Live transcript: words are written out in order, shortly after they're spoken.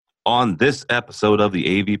On this episode of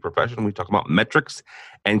the AV Profession, we talk about metrics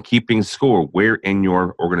and keeping score. Where in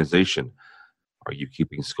your organization are you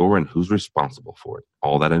keeping score and who's responsible for it?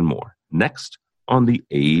 All that and more. Next on the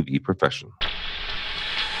AV Profession.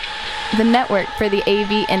 The network for the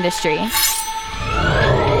AV industry.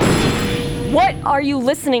 What are you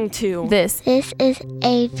listening to? This is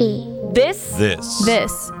AV. This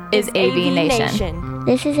is AV Nation.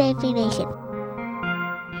 This is AV Nation.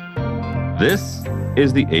 This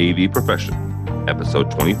is the AV Profession, episode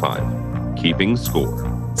 25, Keeping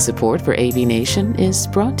Score. Support for AV Nation is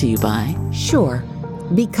brought to you by Sure,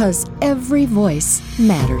 because every voice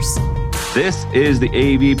matters. This is the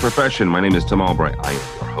AV Profession. My name is Tim Albright. I am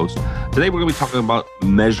your host. Today we're going to be talking about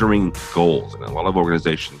measuring goals. And a lot of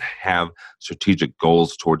organizations have strategic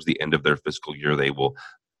goals towards the end of their fiscal year. They will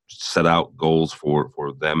set out goals for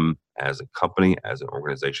them as a company, as an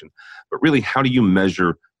organization. But really, how do you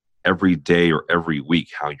measure every day or every week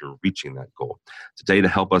how you're reaching that goal? Today, to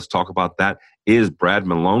help us talk about that, is Brad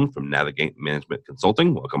Malone from Navigate Management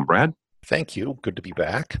Consulting. Welcome, Brad. Thank you. Good to be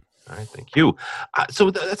back. All right, thank you.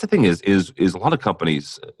 So that's the thing is a lot of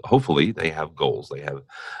companies, hopefully, they have goals. They have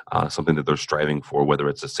something that they're striving for, whether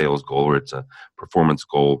it's a sales goal or it's a performance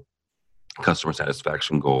goal, customer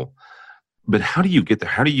satisfaction goal. But how do you get there?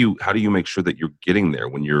 How do you make sure that you're getting there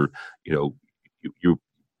when you're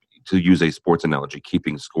to use a sports analogy,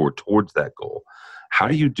 keeping score towards that goal? How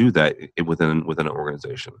do you do that within an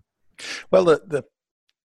organization? Well, the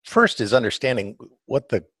first is understanding what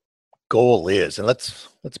the goal is, and let's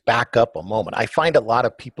back up a moment. I find a lot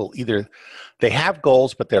of people either they have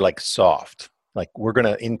goals, but they're like soft, like we're going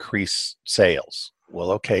to increase sales.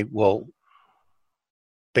 Well, okay,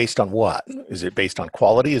 based on what? Is it based on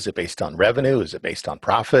quality? Is it based on revenue? Is it based on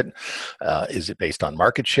profit? Is it based on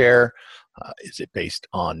market share? Is it based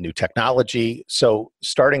on new technology? So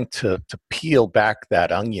starting to peel back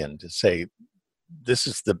that onion to say, this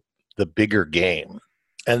is the bigger game.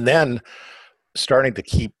 And then starting to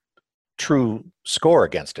keep true score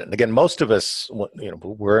against it. And again, most of us,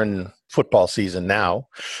 we're in football season now,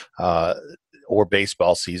 or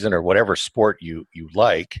baseball season, or whatever sport you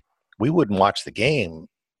like. We wouldn't watch the game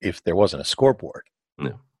if there wasn't a scoreboard.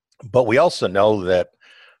 No. But we also know that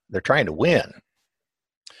they're trying to win.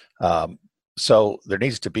 So there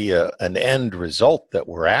needs to be an end result that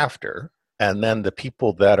we're after. And then the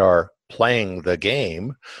people that are playing the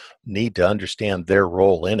game need to understand their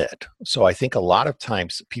role in it. So I think a lot of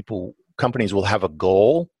times companies will have a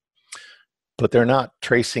goal, but they're not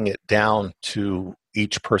tracing it down to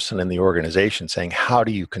each person in the organization saying, how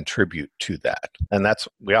do you contribute to that? And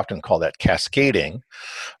we often call that cascading.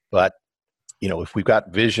 But, if we've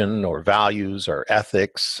got vision or values or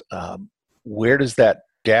ethics, where does that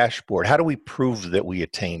dashboard, how do we prove that we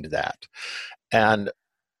attained that? And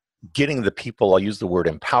getting the people, I'll use the word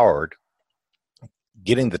empowered,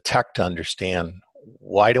 getting the tech to understand,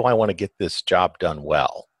 why do I want to get this job done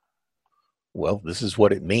well? Well, this is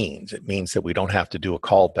what it means. It means that we don't have to do a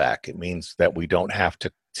callback. It means that we don't have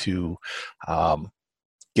to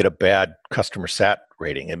get a bad customer sat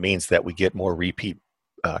rating. It means that we get more repeat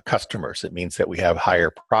customers. It means that we have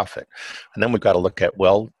higher profit. And then we've got to look at,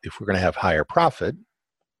 if we're going to have higher profit,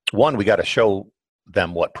 one, we got to show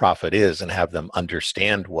them what profit is and have them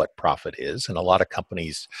understand what profit is. And a lot of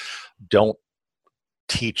companies don't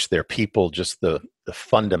teach their people just the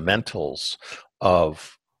fundamentals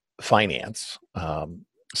of finance.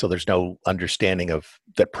 So there's no understanding of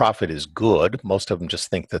that profit is good. Most of them just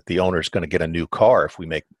think that the owner is going to get a new car if we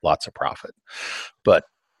make lots of profit. But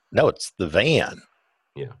no, it's the van.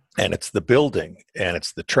 Yeah. And it's the building, and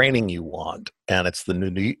it's the training you want, and it's the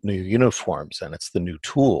new uniforms, and it's the new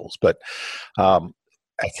tools. But I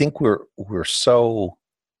think we're so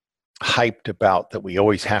hyped about that we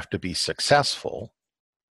always have to be successful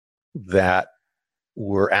that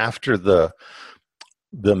we're after the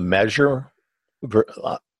measure.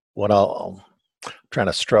 I'm trying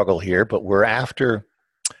to struggle here, but we're after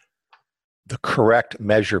the correct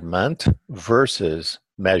measurement versus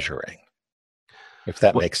measuring. If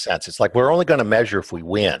that makes sense. It's like we're only going to measure if we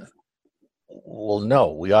win. Well,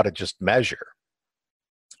 no, we ought to just measure.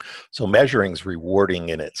 So measuring is rewarding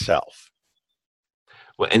in itself.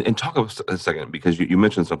 Well, and talk a second, because you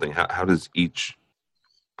mentioned something. How does each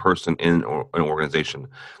person in an organization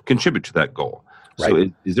contribute to that goal? Right.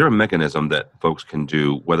 So is there a mechanism that folks can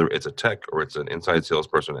do, whether it's a tech or it's an inside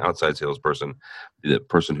salesperson, outside salesperson, the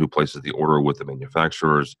person who places the order with the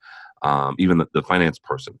manufacturers, even the finance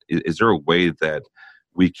person? Is there a way that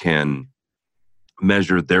we can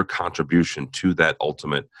measure their contribution to that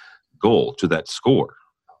ultimate goal, to that score?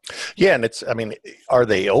 Yeah, and I mean, are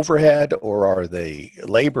they overhead or are they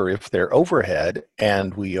labor? If they're overhead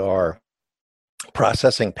and we are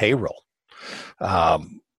processing payroll, how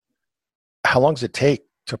long does it take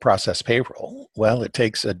to process payroll? Well, it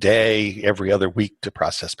takes a day every other week to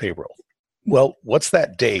process payroll. Well, what's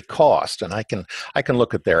that day cost? And I can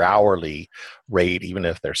look at their hourly rate, even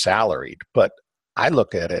if they're salaried, but I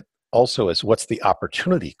look at it also as what's the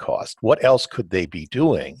opportunity cost? What else could they be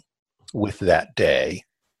doing with that day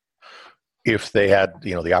if they had,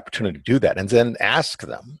 the opportunity to do that? And then ask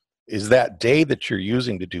them, is that day that you're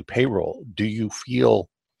using to do payroll, do you feel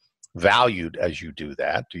valued as you do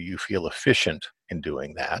that? Do you feel efficient in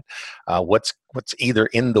doing that? What's either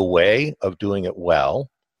in the way of doing it well,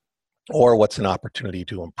 or what's an opportunity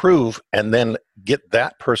to improve, and then get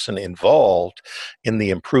that person involved in the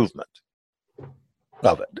improvement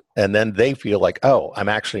of it. And then they feel like, oh, I'm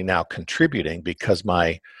actually now contributing because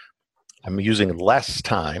I'm using less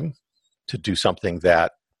time to do something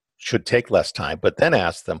that should take less time, but then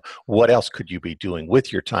ask them, what else could you be doing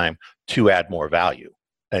with your time to add more value?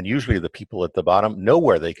 And usually the people at the bottom know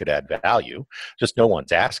where they could add value, just no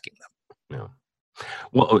one's asking them. Yeah.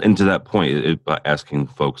 Well, and to that point, by asking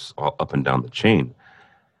folks all up and down the chain,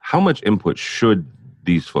 how much input should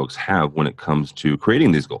these folks have when it comes to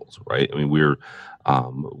creating these goals, right? I mean,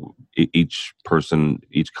 each person,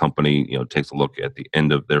 each company, takes a look at the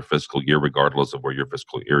end of their fiscal year, regardless of where your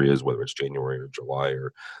fiscal year is, whether it's January or July,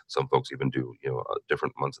 or some folks even do,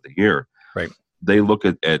 different months of the year. Right. They look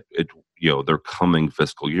at their coming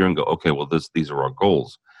fiscal year and go, okay, well, these are our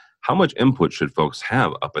goals. How much input should folks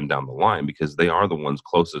have up and down the line? Because they are the ones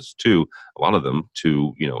closest to, a lot of them,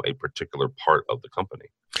 to, a particular part of the company.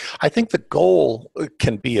 I think the goal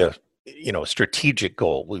can be a strategic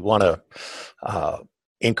goal. We want to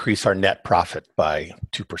increase our net profit by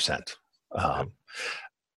 2%.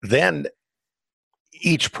 Then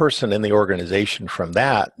each person in the organization from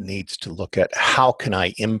that needs to look at, how can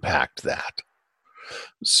I impact that?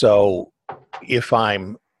 So if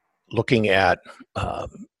I'm looking at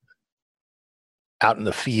out in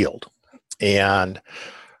the field and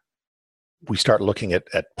we start looking at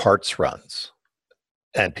parts runs,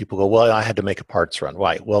 and people go, well, I had to make a parts run.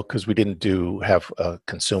 Why? Well, because we didn't have a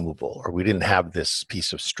consumable, or we didn't have this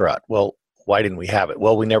piece of strut. Well, why didn't we have it?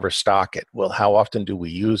 Well, we never stock it. Well, how often do we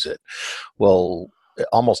use it? Well,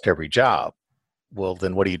 almost every job. Well,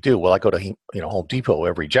 then what do? Well, I go to Home Depot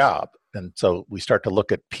every job. And so we start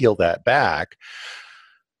to peel that back.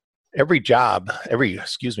 Every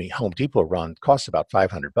Home Depot run costs about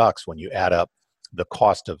 $500 when you add up the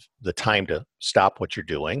cost of the time to stop what you're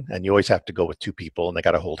doing. And you always have to go with two people, and they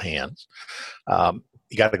got to hold hands.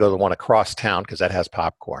 You got to go to the one across town because that has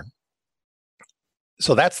popcorn.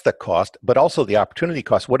 So that's the cost, but also the opportunity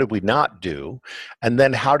cost. What did we not do? And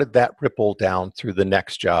then how did that ripple down through the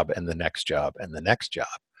next job and the next job and the next job?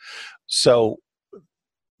 So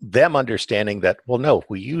them understanding that, well, no, if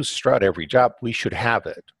we use strut every job, we should have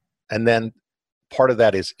it. And then part of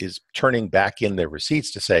that is turning back in their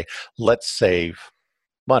receipts to say, let's save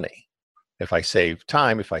money. If I save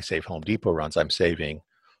time, if I save Home Depot runs, I'm saving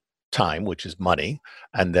time, which is money.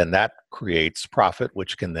 And then that creates profit,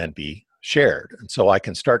 which can then be shared. And so I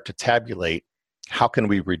can start to tabulate, how can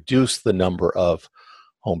we reduce the number of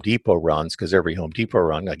Home Depot runs, because every Home Depot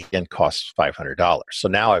run, again, costs $500. So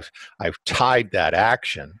now I've tied that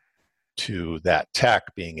action to that tech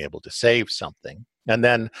being able to save something. And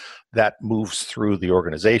then that moves through the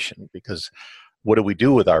organization, because what do we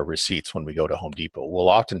do with our receipts when we go to Home Depot? Well,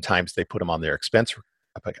 oftentimes they put them on their expense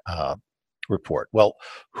report. Well,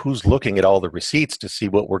 who's looking at all the receipts to see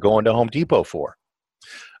what we're going to Home Depot for?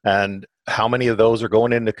 And how many of those are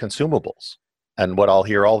going into consumables? And what I'll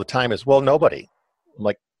hear all the time is, well, nobody. I'm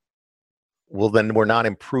like, well, then we're not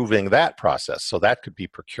improving that process. So that could be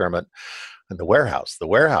procurement and the warehouse. The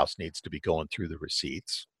warehouse needs to be going through the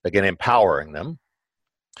receipts, again, empowering them.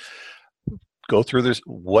 Go through this.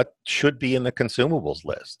 What should be in the consumables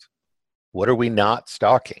list? What are we not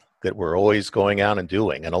stocking that we're always going out and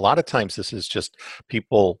doing? And a lot of times this is just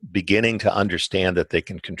people beginning to understand that they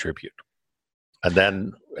can contribute. And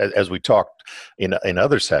then, as we talked in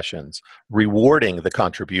other sessions, rewarding the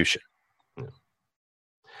contribution.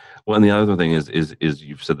 Well, and the other thing is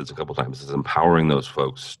you've said this a couple of times, is empowering those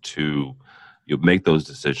folks to make those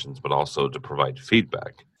decisions, but also to provide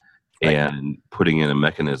feedback. Right. And putting in a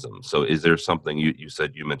mechanism. So is there something you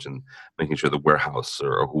mentioned making sure the warehouse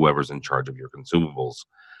or whoever's in charge of your consumables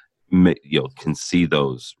can see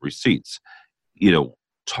those receipts?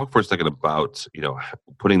 Talk for a second about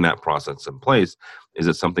putting that process in place. Is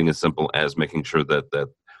it something as simple as making sure that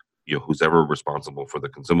who's ever responsible for the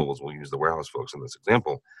consumables, we'll use the warehouse folks in this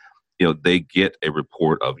example, they get a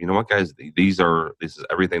report of, you know what, guys, this is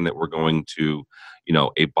everything that we're going to,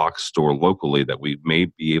 a box store locally that we may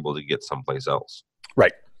be able to get someplace else.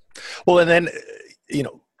 Right. Well, and then,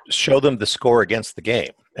 show them the score against the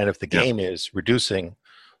game. And if the game is reducing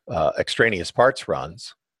extraneous parts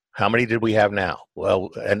runs, how many did we have now? Well,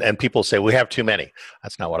 and people say, we have too many.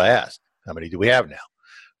 That's not what I asked. How many do we have now?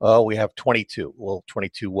 Oh, we have 22. Well,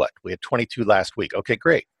 22 what? We had 22 last week. Okay,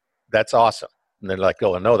 great. That's awesome. And they're like,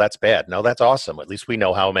 oh, no, that's bad. No, that's awesome. At least we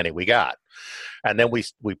know how many we got. And then we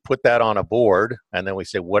put that on a board, and then we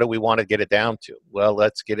say, what do we want to get it down to? Well,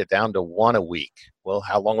 let's get it down to 1 a week. Well,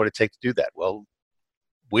 how long would it take to do that? Well,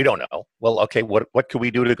 we don't know. Well, okay, what can we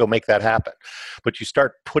do to go make that happen? But you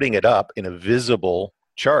start putting it up in a visible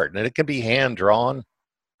chart, and it can be hand-drawn.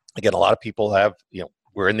 Again, a lot of people have,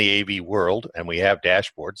 we're in the AV world, and we have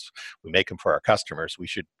dashboards. We make them for our customers. We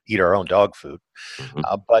should eat our own dog food.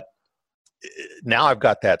 But now I've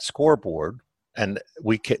got that scoreboard, and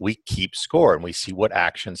we keep score, and we see what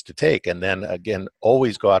actions to take. And then, again,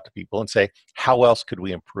 always go out to people and say, how else could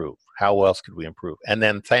we improve? How else could we improve? And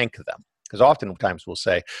then thank them. Because oftentimes we'll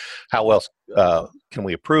say, how else can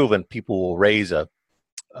we improve? And people will raise an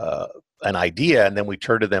idea, and then we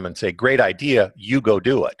turn to them and say, great idea, you go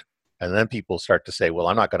do it. And then people start to say, well,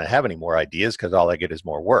 I'm not going to have any more ideas because all I get is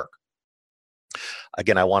more work.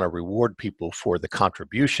 Again, I want to reward people for the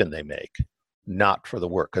contribution they make, not for the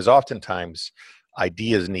work. Because oftentimes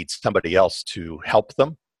ideas need somebody else to help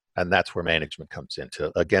them. And that's where management comes in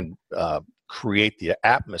to, again, create the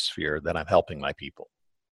atmosphere that I'm helping my people.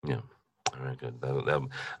 Yeah. All right, good. That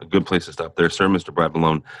a good place to stop there. Sir, Mr. Brad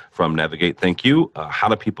Malone from Navigate, thank you. How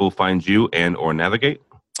do people find you and or Navigate?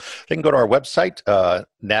 They can go to our website,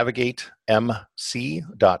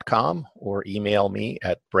 navigatemc.com, or email me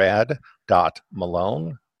at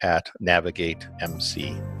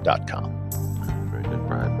brad.malone@navigatemc.com. Very good,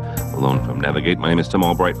 Brad Malone from Navigate. My name is Tim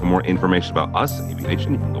Albright. For more information about us, AV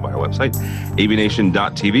Nation, you can go by our website,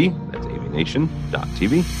 avnation.tv. That's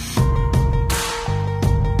avnation.tv.